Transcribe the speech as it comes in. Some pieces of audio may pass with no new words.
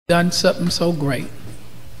done something so great.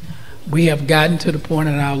 We have gotten to the point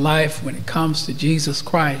in our life when it comes to Jesus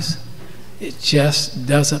Christ, it just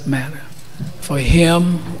doesn't matter. For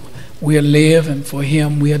him, we'll live, and for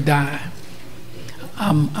him, we'll die.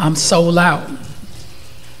 I'm sold out.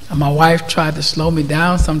 And my wife tried to slow me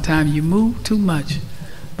down. Sometimes you move too much.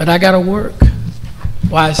 But I got to work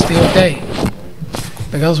while it's still day.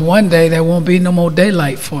 Because one day there won't be no more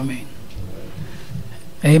daylight for me.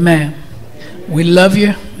 Amen. We love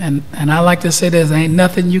you. And I like to say there ain't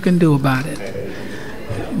nothing you can do about it.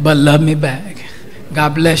 But love me back.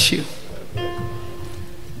 God bless you.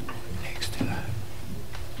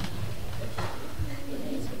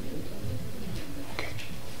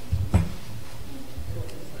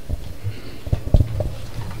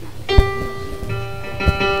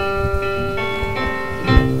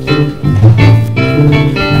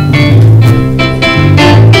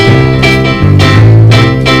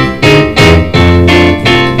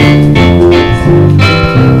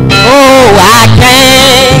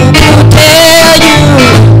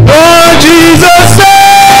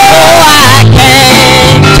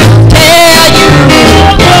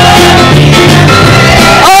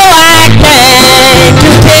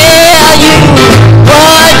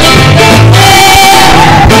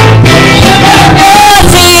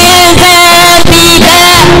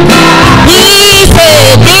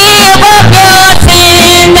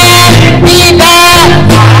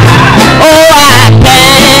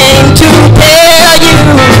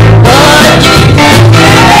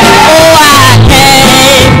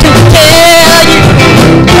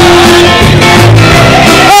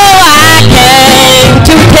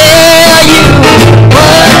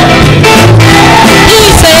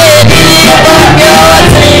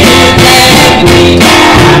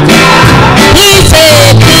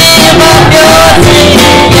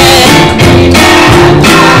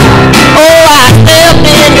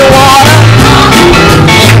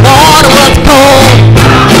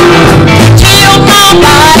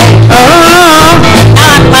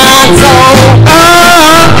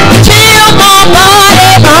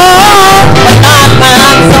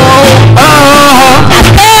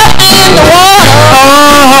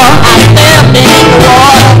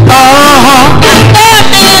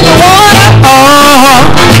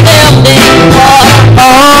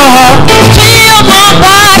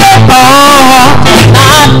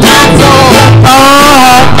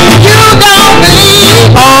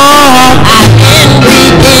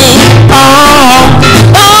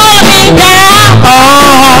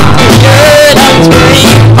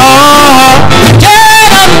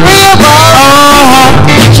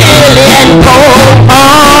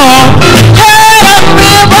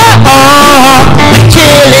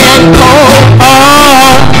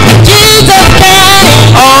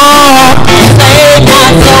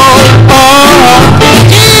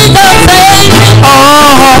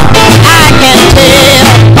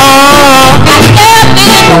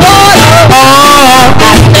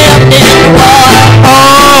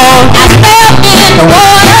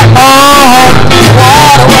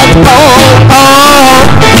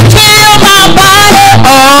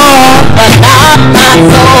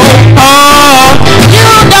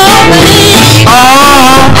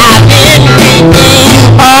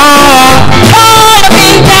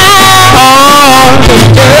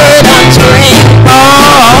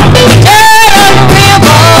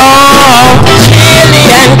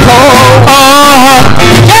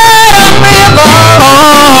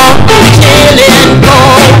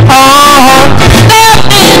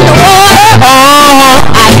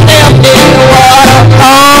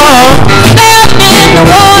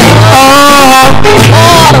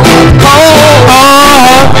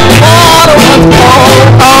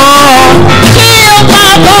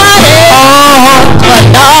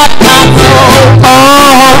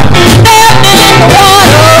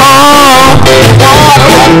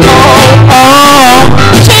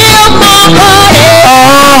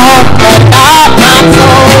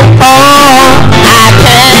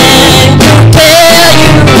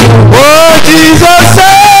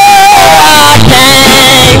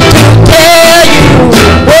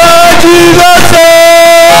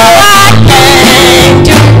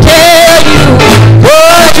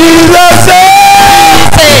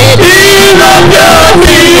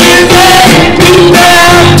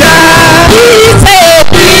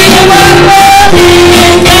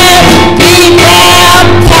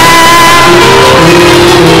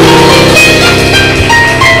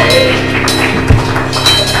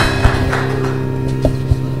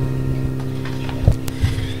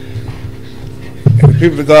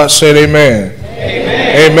 People of God said amen.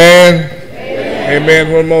 Amen. Amen. Amen.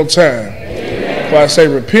 Amen. One more time. Amen. If I say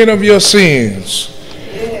repent of your sins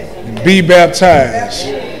and be baptized.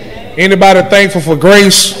 Anybody thankful for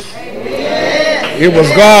grace? It was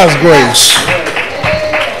God's grace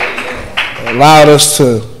that allowed us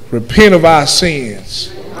to repent of our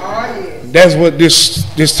sins. That's what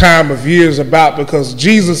this time of year is about, because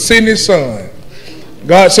Jesus sent his son.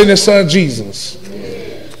 God sent his son Jesus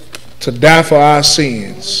to die for our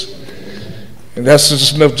sins. And that's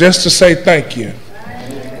just enough just to say thank you.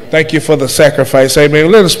 Thank you for the sacrifice.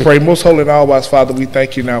 Amen. Let us pray. Most holy and all-wise Father, we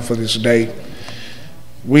thank you now for this day.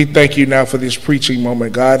 We thank you now for this preaching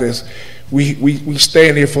moment, God. As we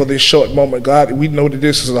stand here for this short moment, God, we know that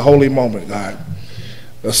this is a holy moment, God.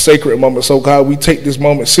 A sacred moment. So, God, we take this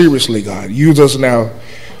moment seriously, God. Use us now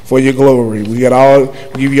for your glory. We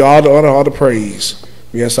give you all the honor, all the praise.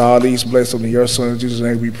 We ask all these blessings in your Son, Jesus'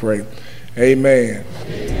 name we pray. Amen.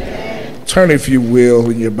 Amen. Turn, if you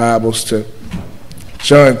will, in your Bibles to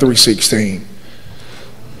John 3:16.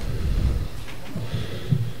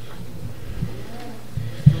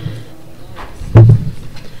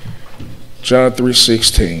 John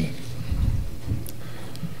 3:16.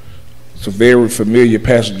 It's a very familiar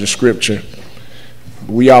passage of scripture.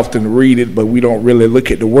 We often read it, but we don't really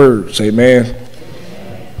look at the words. Amen.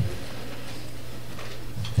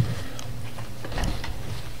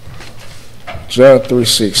 John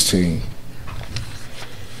 3:16.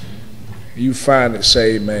 You find it,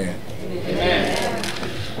 say amen. Amen.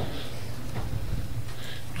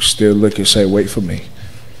 You still look and say, wait for me.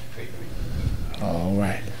 All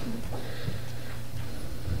right.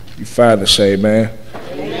 You find it, say amen.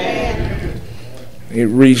 It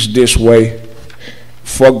reads this way: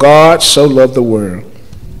 For God so loved the world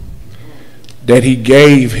that he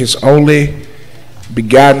gave his only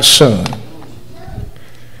begotten Son,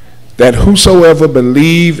 that whosoever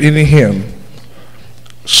believe in him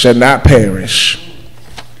shall not perish,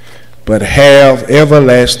 but have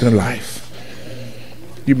everlasting life.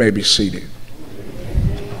 You may be seated.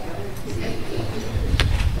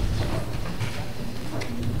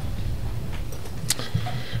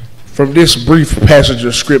 From this brief passage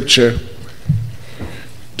of scripture,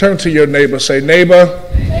 turn to your neighbor, say, neighbor,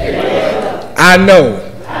 I know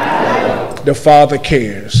the Father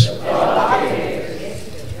cares.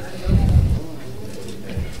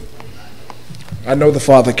 I know the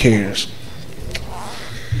Father cares.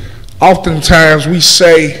 Oftentimes we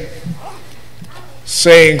say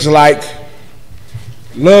sayings like,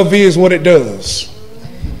 love is what it does,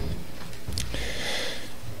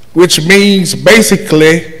 which means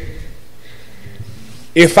basically,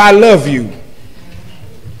 if I love you,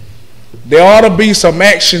 there ought to be some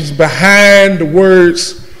actions behind the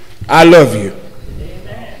words, I love you.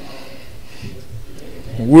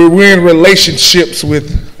 We're in relationships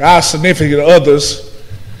with our significant others.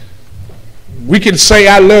 We can say,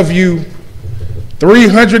 I love you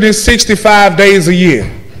 365 days a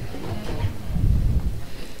year.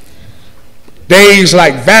 Days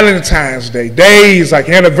like Valentine's Day, days like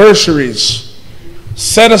anniversaries,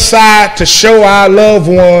 set aside to show our loved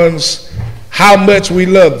ones how much we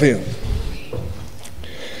love them.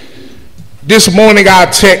 This morning, our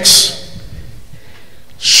text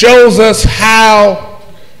shows us how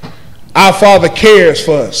our Father cares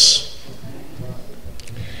for us.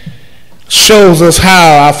 Shows us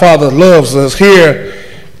how our Father loves us. Here,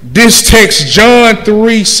 this text, John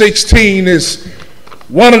 3:16, is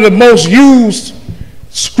one of the most used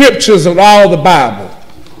scriptures of all the Bible.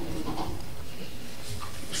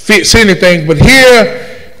 Fits anything, but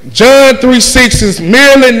here John 3:6 is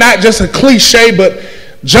merely not just a cliche, but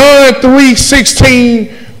John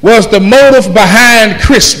 3:16 was the motive behind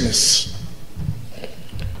Christmas.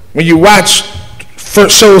 When you watch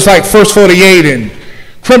shows like First 48 and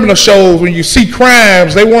criminal shows, when you see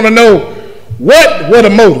crimes, they want to know what were the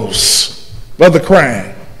motives of the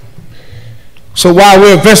crime. So while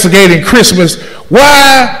we're investigating Christmas,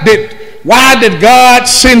 why did God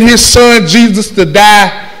send his son Jesus to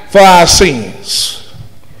die for our sins?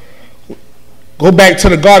 Go back to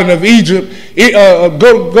the Garden of Egypt.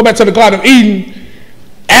 Go back to the Garden of Eden.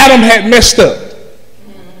 Adam had messed up.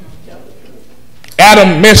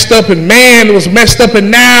 Adam messed up and man was messed up,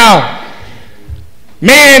 and now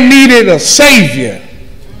man needed a savior.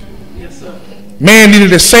 Man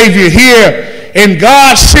needed a savior here, and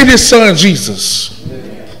God sent his son Jesus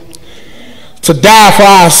to die for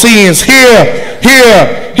our sins. Here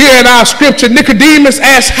in our scripture, Nicodemus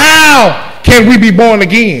asked, how can we be born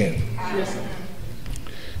again?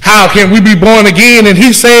 How can we be born again? And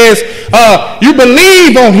he says, you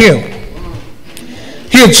believe on him.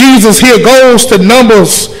 Here Jesus here goes to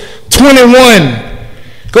Numbers 21.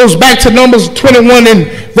 Goes back to Numbers 21 in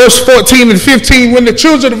verse 14 and 15, when the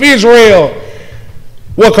children of Israel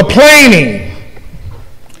were complaining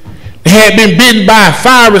They had been bitten by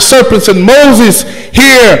fiery serpents, and Moses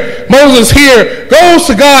here goes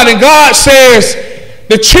to God, and God says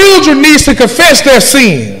the children needs to confess their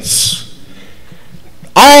sins.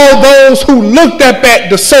 All those who looked up at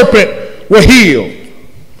the serpent were healed.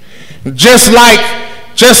 Just like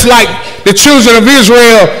the children of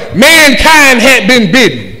Israel, mankind had been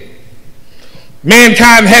bitten.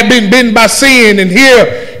 Mankind had been bitten by sin, and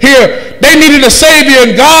here they needed a Savior,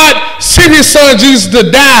 and God sent his son Jesus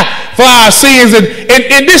to die for our sins.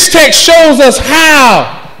 And this text shows us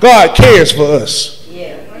how God cares for us.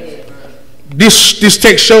 This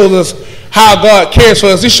text shows us how God cares for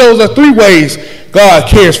us. It shows us three ways God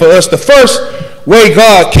cares for us. The first way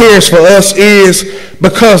God cares for us is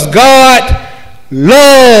because God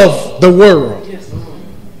loved the world.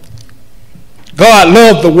 God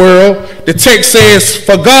loved the world. The text says,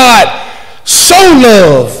 for God so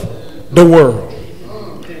loved the world.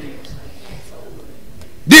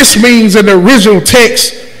 This means in the original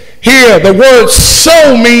text here, the word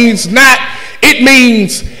so means not, it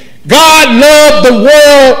means God loved the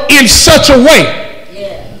world in such a way.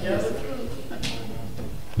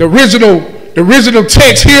 The original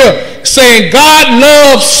text here saying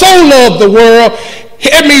God so loved the world,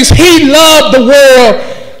 it means he loved the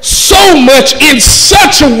world so much in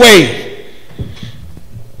such a way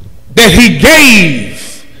that he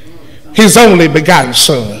gave his only begotten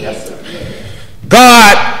son.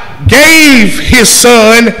 God gave his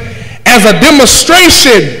son as a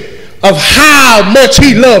demonstration of how much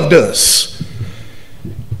he loved us.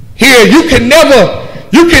 Here, you can never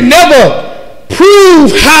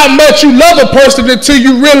prove how much you love a person until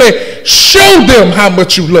you really show them how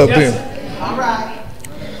much you love them. All right.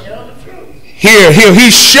 Here, he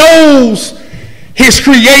shows his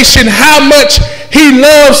creation how much he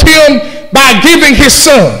loves him by giving his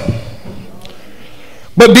son.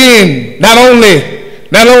 But then, not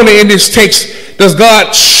only in this text does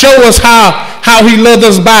God show us how he loved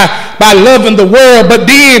us by loving the world, but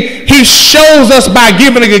then he shows us by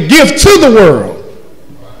giving a gift to the world.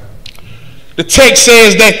 The text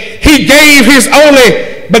says that he gave his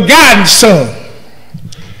only begotten son.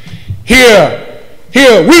 Here,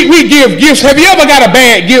 we give gifts. Have you ever got a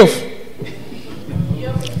bad gift?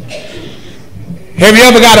 Have you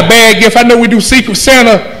ever got a bad gift? I know we do Secret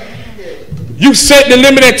Santa. You set the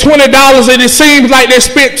limit at $20 and it seems like they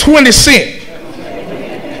spent 20 cents.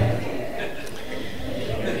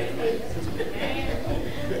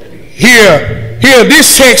 Here,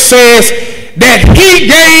 this text says that he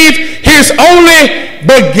gave his only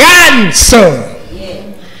begotten son.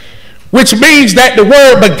 Which means that the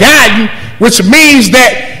word begotten, which means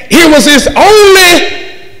that it was his only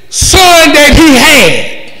son that he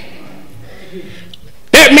had.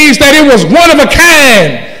 That means that it was one of a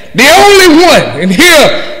kind. The only one. And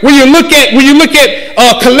here, when you look at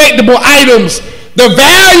collectible items, the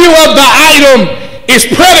value of the item is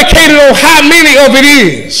predicated on how many of it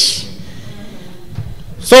is.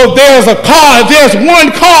 So if there's a car, if there's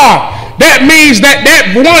one car, that means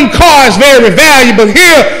that one car is very valuable.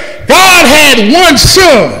 Here, God had one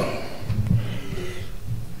son.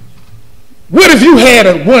 What if you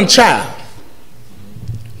had one child?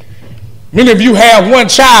 Many of you have one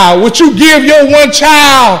child. Would you give your one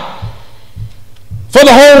child for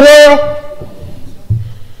the whole world?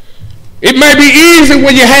 It may be easy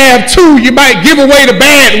when you have two. You might give away the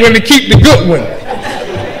bad one to keep the good one.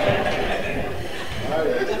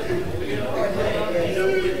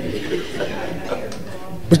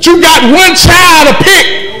 But you got one child to pick.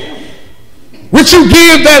 Would you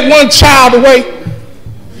give that one child away?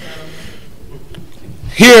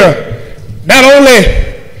 Here, not only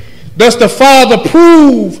does the Father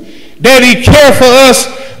prove that he cares for us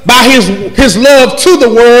by his love to the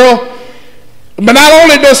world, but not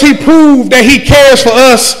only does he prove that he cares for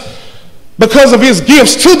us because of his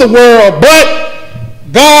gifts to the world, but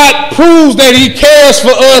God proves that he cares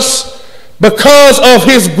for us because of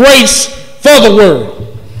his grace for the world.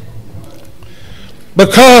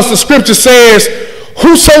 Because the scripture says,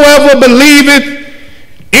 whosoever believeth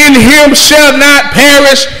in him shall not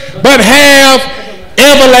perish, but have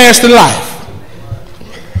everlasting life.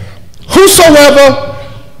 Whosoever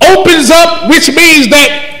opens up, which means that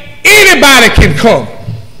anybody can come.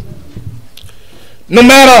 No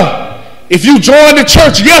matter if you joined the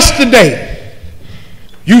church yesterday,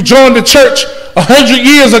 you joined the church 100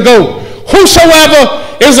 years ago.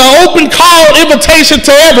 Whosoever is an open call invitation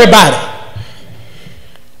to everybody.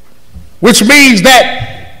 Which means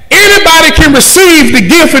that anybody can receive the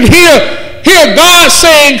gift. And here God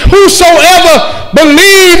saying, whosoever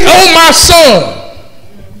believes on my son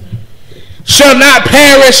shall not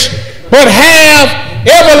perish, but have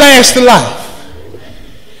everlasting life.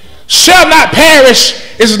 shall not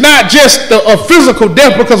perish is not just a physical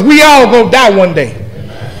death, because we all gonna die one day.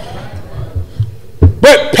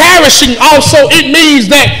 But perishing also, it means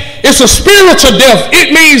that it's a spiritual death.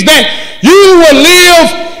 It means that you will live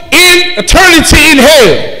in eternity in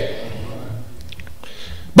hell.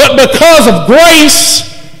 But because of grace,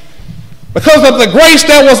 because of the grace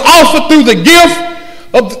that was offered through the gift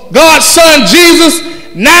of God's Son Jesus,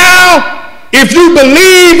 now if you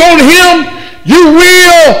believe on him, you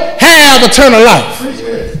will have eternal life.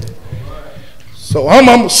 So I'm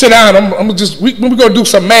gonna sit down. We're gonna do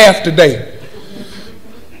some math today.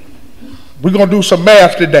 We're gonna do some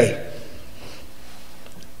math today.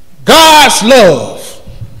 God's love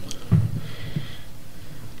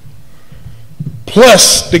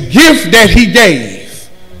plus the gift that he gave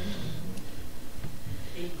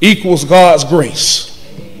equals God's grace.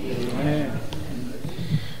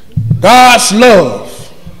 God's love.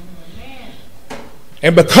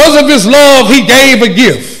 And because of his love, he gave a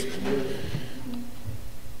gift.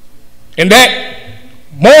 And that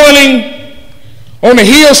morning on the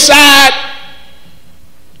hillside,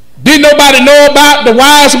 didn't nobody know about the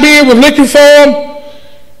wise men were looking for him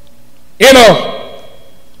in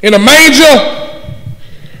a manger,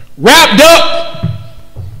 wrapped up,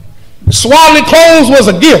 swaddling clothes was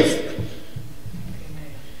a gift.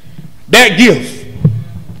 That gift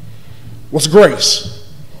was grace.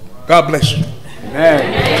 God bless you. Amen.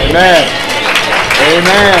 Amen.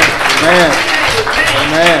 Amen.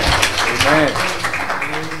 Amen. Amen.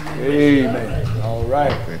 Amen. All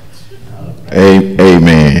right.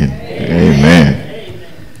 Amen. Amen.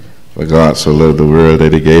 For God so loved the world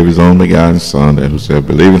that he gave his only begotten Son, that whosoever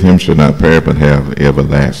believeth him shall not perish but have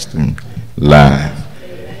everlasting life.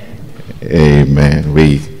 Amen.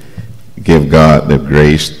 We give God the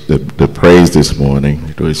grace, the praise this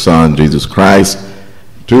morning to his Son, Jesus Christ,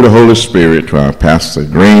 to the Holy Spirit, to our Pastor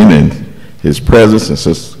Green and his presence,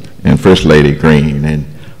 and First Lady Green, and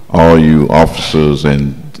all you officers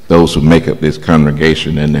and those who make up this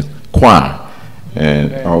congregation and the choir,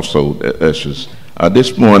 and also the ushers.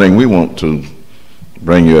 This morning we want to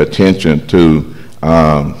bring your attention to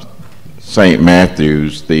St.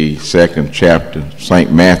 Matthew's, the second chapter.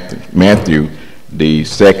 St. Matthew, the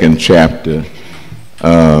second chapter,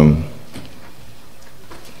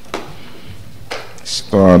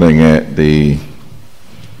 starting at the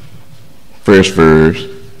first verse,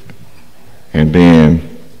 and then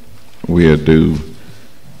we'll do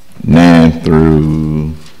 9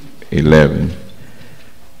 through 11.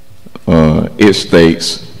 It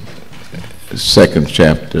states, second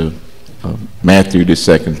chapter of Matthew, the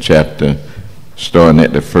second chapter, starting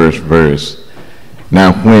at the first verse.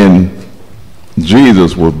 Now when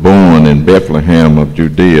Jesus was born in Bethlehem of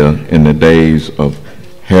Judea in the days of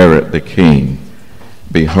Herod the king,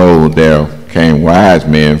 behold, there came wise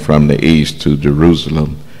men from the east to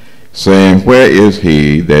Jerusalem, saying, Where is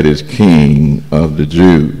he that is king of the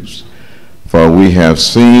Jews? For we have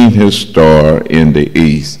seen his star in the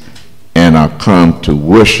east, and are come to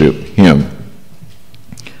worship him.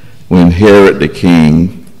 When Herod the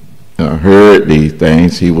king heard these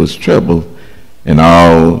things, he was troubled, and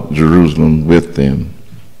all Jerusalem with them.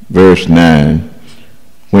 Verse 9,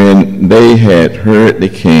 when they had heard the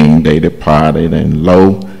king, they departed, and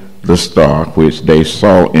lo, the star which they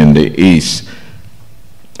saw in the east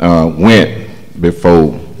went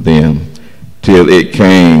before them, till it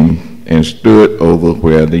came and stood over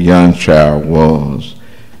where the young child was.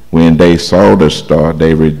 When they saw the star,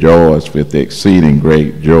 they rejoiced with exceeding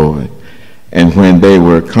great joy. And when they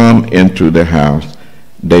were come into the house,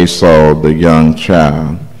 they saw the young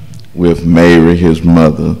child with Mary his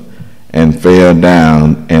mother, and fell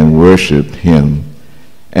down and worshipped him.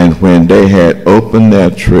 And when they had opened their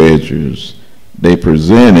treasures, they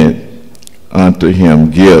presented unto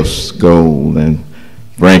him gifts, gold and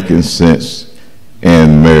frankincense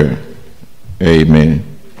and myrrh. Amen.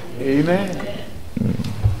 Amen.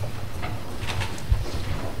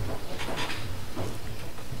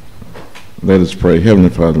 Let us pray. Heavenly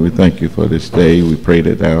Father, we thank you for this day. We pray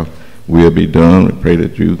that thou will be done. We pray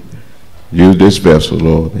that you use this vessel,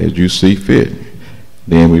 Lord, as you see fit.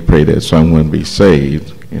 Then we pray that someone be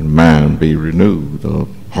saved and mind be renewed, or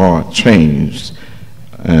heart changed,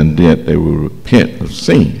 and that they will repent of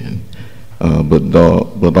sin. But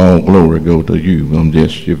all glory go to you. I'm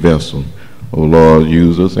just your vessel. Oh Lord,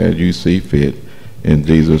 use us as you see fit. In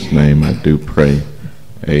Jesus' name I do pray.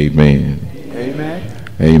 Amen. Amen.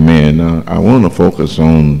 Amen. I want to focus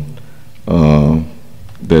on the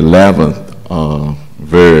 11th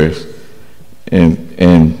verse.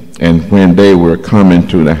 And when they were coming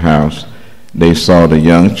to the house, they saw the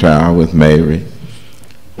young child with Mary,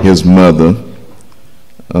 his mother,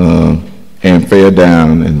 and fell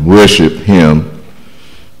down and worshiped him.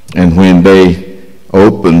 And when they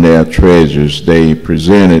opened their treasures, they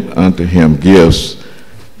presented unto him gifts,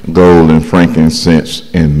 gold and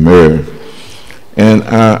frankincense and myrrh. And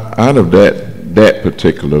out of that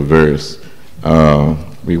particular verse,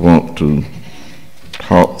 we want to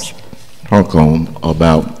talk on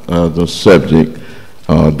about the subject,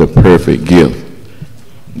 the perfect gift.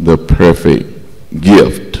 The perfect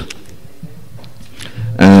gift.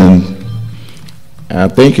 And I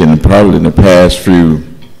think probably in the past few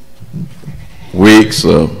weeks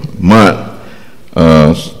or month,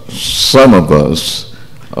 some of us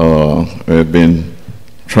have been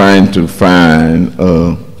trying to find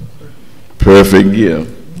a perfect gift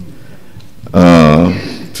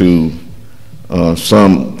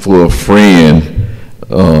for a friend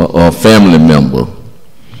or family member.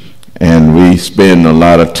 And we spend a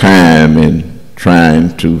lot of time in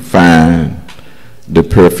trying to find the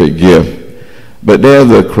perfect gift. But there's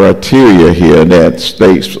a criteria here that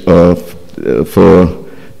states for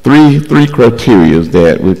three criteria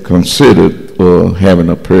that we considered for having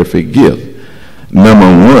a perfect gift. Number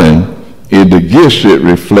one is the gift should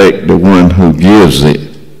reflect the one who gives it.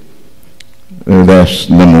 That's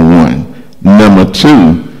number one. Number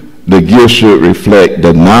two, the gift should reflect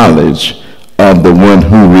the knowledge of the one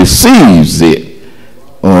who receives it.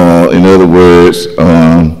 In other words,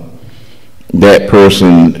 that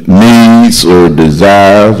person needs or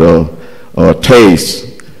desires or tastes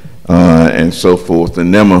and so forth.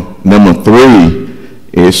 And number three,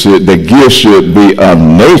 the gift should be of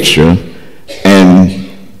nature and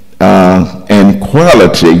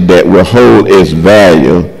quality that will hold its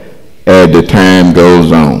value as the time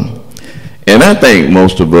goes on. And I think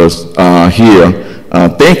most of us here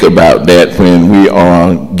think about that when we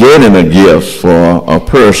are getting a gift for a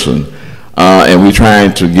person and we're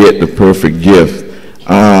trying to get the perfect gift.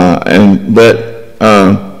 But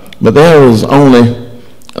there is only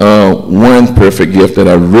one perfect gift that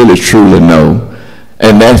I really truly know,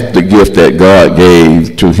 and that's the gift that God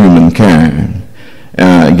gave to humankind,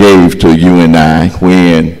 gave to you and I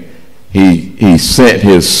when he sent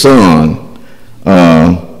his son,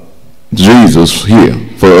 Jesus, here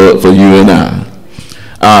for you and I.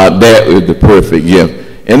 That is the perfect gift.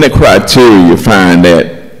 In the criteria, you find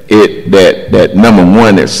that number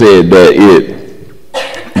one that said that it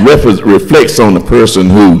reflects on the person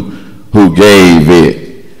who gave it.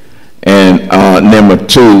 And number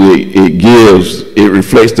two, it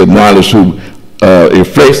reflects the knowledge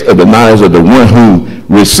the knowledge of the one who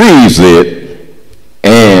receives it,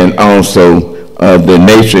 and also the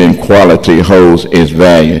nature and quality holds its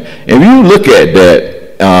value. If you look at that,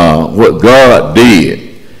 what God did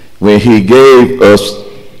when he gave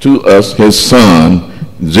to us his son,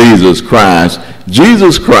 Jesus Christ.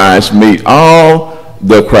 Jesus Christ meet all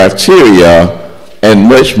the criteria and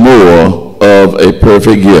much more of a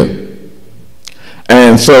perfect gift.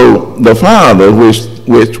 And so the Father,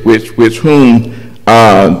 which whom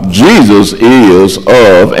Jesus is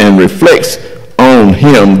of and reflects on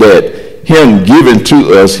him, that him given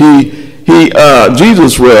to us,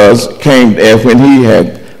 Jesus came as when he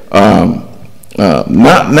had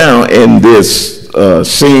not now in this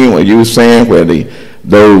scene where you were saying where the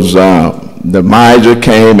Magi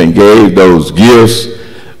came and gave those gifts,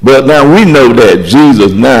 but now we know that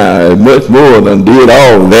Jesus now much more than did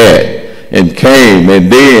all that and came, and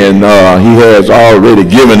then he has already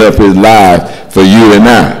given up his life for you and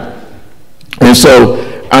I. And so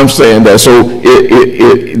I'm saying that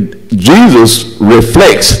Jesus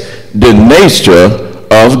reflects the nature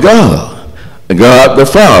of God the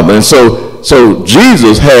Father. And so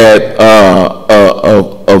Jesus had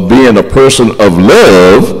of being a person of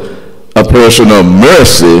love, a person of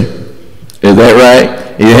mercy. Is that right?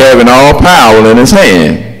 He having all power in his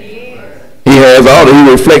hand. He has all that he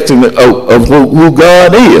reflecting of who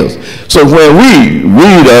God is. So when we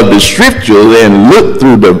read of the scriptures and look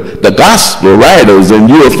through the gospel writers, and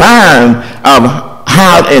you'll find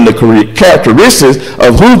how and the characteristics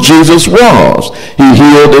of who Jesus was. He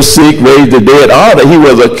healed the sick, raised the dead, all that. He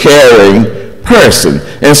was a caring person.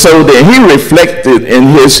 And so then he reflected in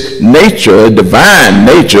his nature, divine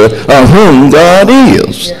nature, of whom God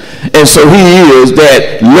is. And so he is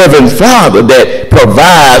that loving Father that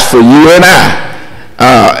provides for you and I.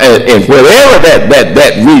 And whatever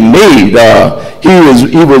that we need, he will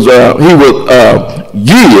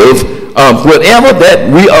give whatever that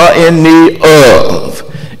we are in need of.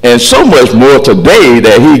 And so much more today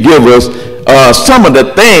that he gives us some of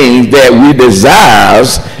the things that we desire,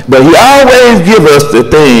 but he always gives us the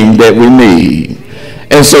thing that we need.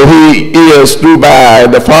 And so he is, through by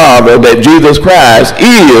the Father, that Jesus Christ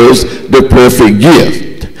is the perfect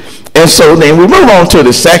gift. And so then we move on to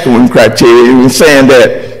the second one criteria, in saying that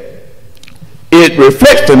it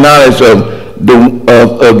reflects the knowledge of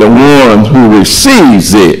the one who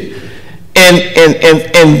receives it.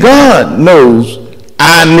 And God knows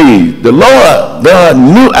our needs. The Lord God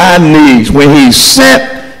knew our needs when he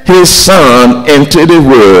sent his son into the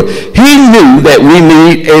world. He knew that we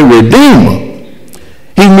need a redeemer.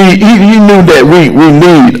 He knew that we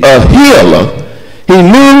need a healer. He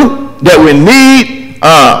knew that we need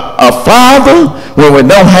a father when we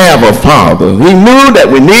don't have a father. He knew that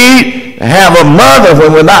we need to have a mother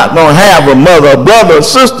when we're not going to have a mother, a brother, or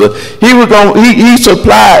sister. He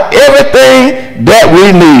supplied everything that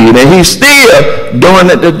we need, and he's still doing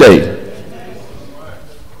it today.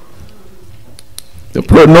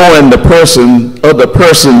 Knowing the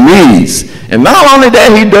person needs. And not only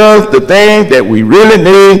that, he does the thing that we really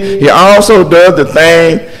need, he also does the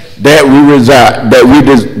thing that we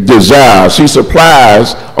desire. She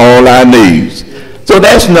supplies all our needs. So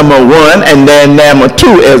that's number one. And then number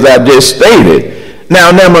two, as I just stated.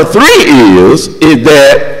 Now number three is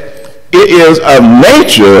that it is of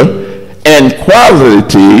nature and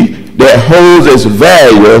quality that holds its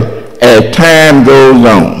value as time goes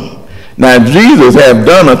on. Now Jesus has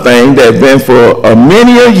done a thing that's been for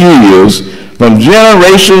many years, from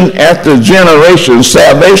generation after generation.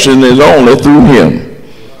 Salvation is only through him.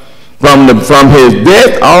 From his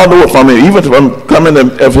death all the way, even from coming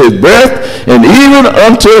of his birth and even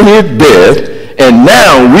until his death. And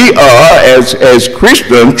now we are as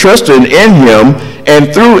Christians trusting in him,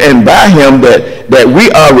 and through and by him that we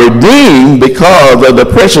are redeemed because of the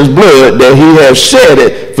precious blood that he has shed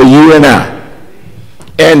it for you and I.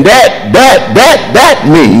 And that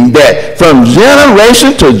means that from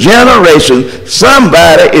generation to generation,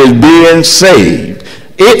 somebody is being saved.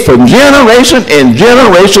 From generation and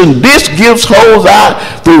generation, this gift holds out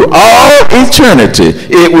through all eternity.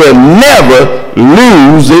 It will never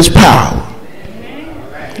lose its power.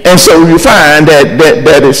 And so you find that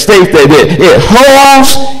it states that it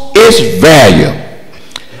holds its value.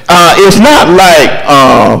 It's not like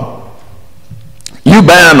you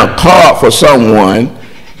buying a car for someone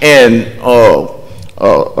and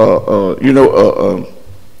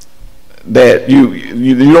that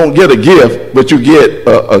you don't get a gift, but you get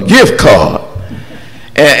a gift card.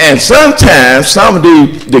 And sometimes some of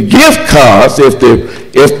the gift cards,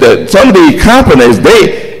 some of these companies,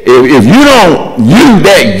 if you don't use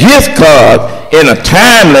that gift card in a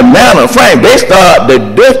timely manner frame, they start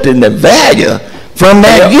deducting the value from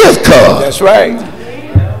that gift card. That's right.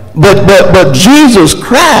 But Jesus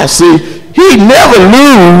Christ, see, he never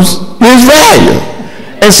lose his value.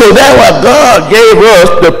 And so that's why God gave us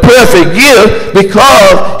the perfect gift,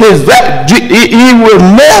 because he will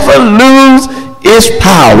never lose its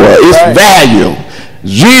power, its value.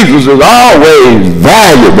 Jesus is always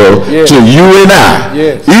valuable to you and I,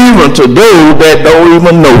 even to those that don't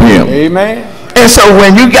even know him. Amen. And so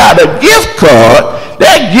when you got a gift card,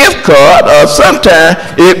 that gift card sometimes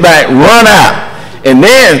it might run out. And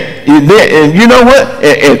you know what?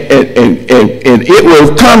 And it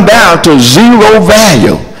will come down to zero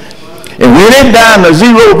value. And when it's down to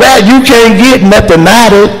zero value, you can't get nothing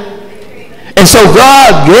out of it. And so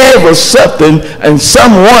God gave us something and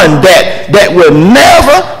someone that will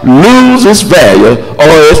never lose its value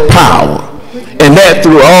or its power. And that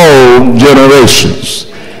through all generations.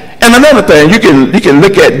 And another thing, you can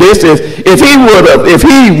look at this is if he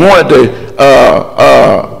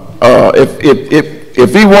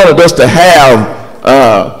wanted us to have,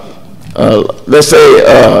 let's say,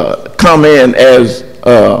 come in as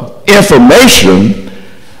information,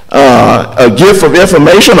 a gift of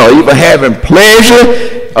information, or even having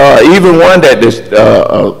pleasure, even one that is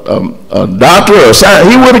a doctor or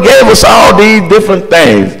scientist, he would have gave us all these different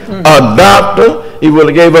things. A doctor, he would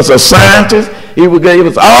have gave us a scientist, he would give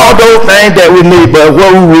us all those things that we need. But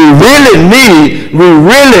what we really need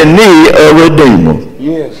a redeemer.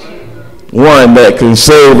 Yes. One that can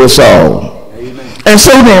save us all. Amen. And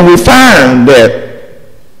so then we find that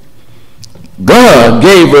God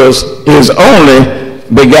gave us his only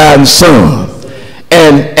begotten son.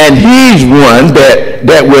 And he's one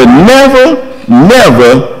that will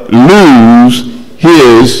never lose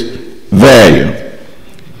his value.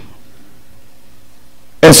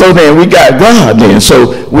 And so then we got God then.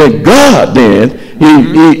 So with God then,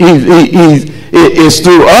 it's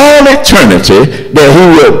through all eternity that he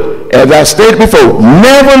will, as I stated before,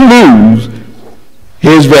 never lose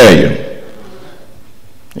his value.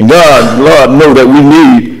 And Lord knows that we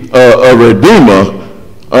need a redeemer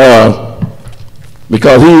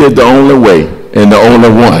because he is the only way. and the only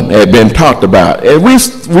one had been talked about. And we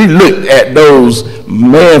looked at those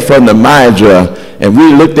men from the Magi, and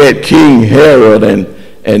we looked at King Herod, and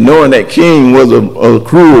knowing that king was a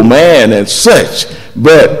cruel man and such,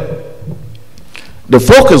 but the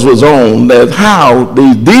focus was on that how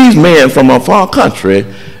these men from a far country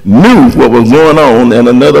knew what was going on in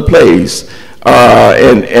another place,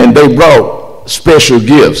 and they brought special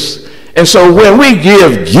gifts. And so when we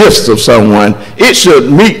give gifts of someone, it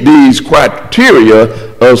should meet these criteria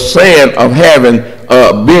of saying, of having,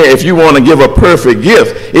 if you want to give a perfect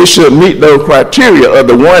gift, it should meet those criteria of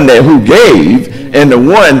the one that who gave and the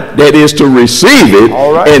one that is to receive it,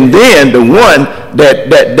 and then the one that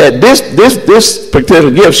this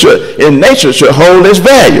particular gift should, in nature, should hold its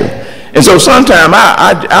value. And so sometimes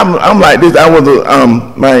I'm like this. I was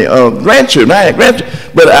my grandchildren. I had grandchildren,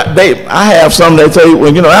 but I have some that say,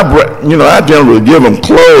 well, I generally give them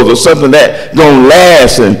clothes or something that gonna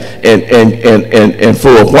last and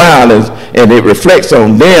for a while, and it reflects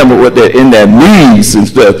on them what they're in their needs and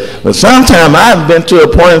stuff. But sometimes I've been to a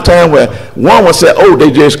point in time where one would say, "Oh,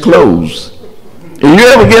 they just clothes." And you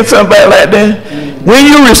ever get somebody like that? When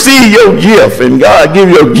you receive your gift and God give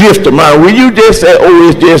you a gift tomorrow, will you just say, "Oh,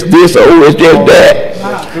 it's just this," or "Oh, it's just that"?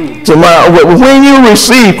 Tomorrow, when you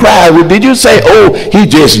receive Christ, did you say, "Oh, he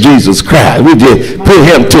just Jesus Christ"? We just put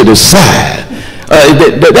him to the side.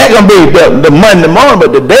 That gonna be the Monday morning,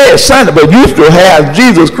 but the day is Sunday. But you still have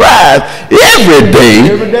Jesus Christ every day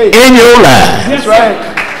in your life. That's right.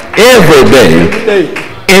 Every day.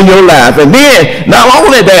 In your life. And then not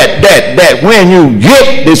only that when you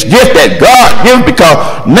get this gift that God gives, because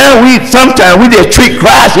now sometimes we just treat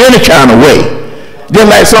Christ any kind of way. Just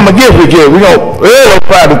like some of the gifts we give. We go early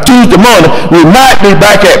Friday, Tuesday morning, we might be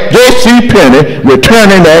back at J.C. Penney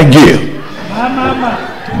returning that gift.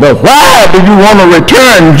 But why do you want to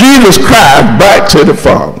return Jesus Christ back to the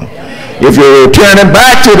Father? If you're returning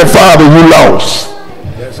back to the Father, you lost.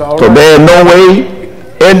 So there's no way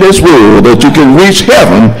in this world that you can reach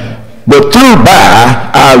heaven but through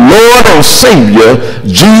by our Lord and Savior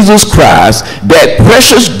Jesus Christ, that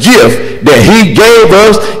precious gift that he gave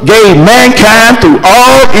mankind through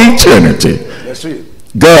all eternity. That's it.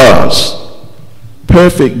 God's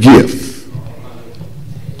perfect gift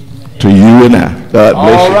to you and I. God bless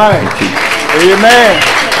you. All right. Amen.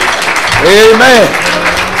 Amen.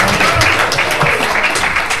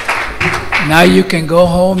 Now you can go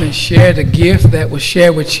home and share the gift that was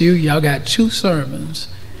shared with you. Y'all got 2 sermons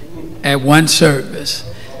at one service.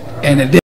 And